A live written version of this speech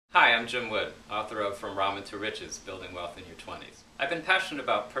Hi, I'm Jim Wood, author of From Ramen to Riches, Building Wealth in Your 20s. I've been passionate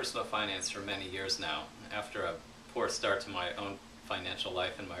about personal finance for many years now. After a poor start to my own financial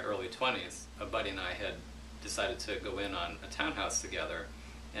life in my early 20s, a buddy and I had decided to go in on a townhouse together,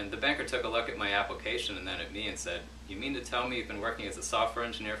 and the banker took a look at my application and then at me and said, "You mean to tell me you've been working as a software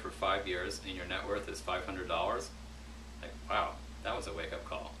engineer for 5 years and your net worth is $500? Like, wow, that was a wake-up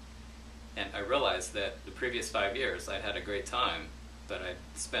call. And I realized that the previous 5 years I'd had a great time, but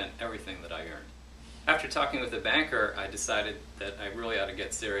I'd spent everything that I earned. After talking with the banker, I decided that I really ought to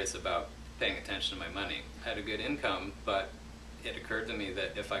get serious about paying attention to my money. I had a good income, but it occurred to me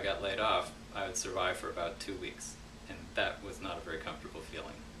that if I got laid off, I would survive for about 2 weeks, and that was not a very comfortable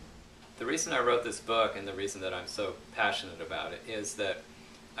feeling. The reason I wrote this book, and the reason that I'm so passionate about it, is that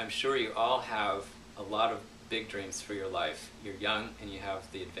I'm sure you all have a lot of big dreams for your life. You're young and you have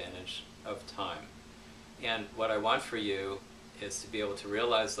the advantage of time. And what I want for you is to be able to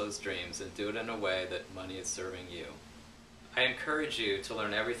realize those dreams and do it in a way that money is serving you. I encourage you to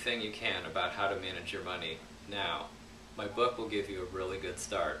learn everything you can about how to manage your money now. My book will give you a really good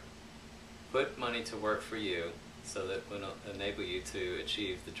start. Put money to work for you so that it will enable you to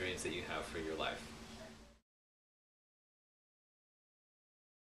achieve the dreams that you have for your life.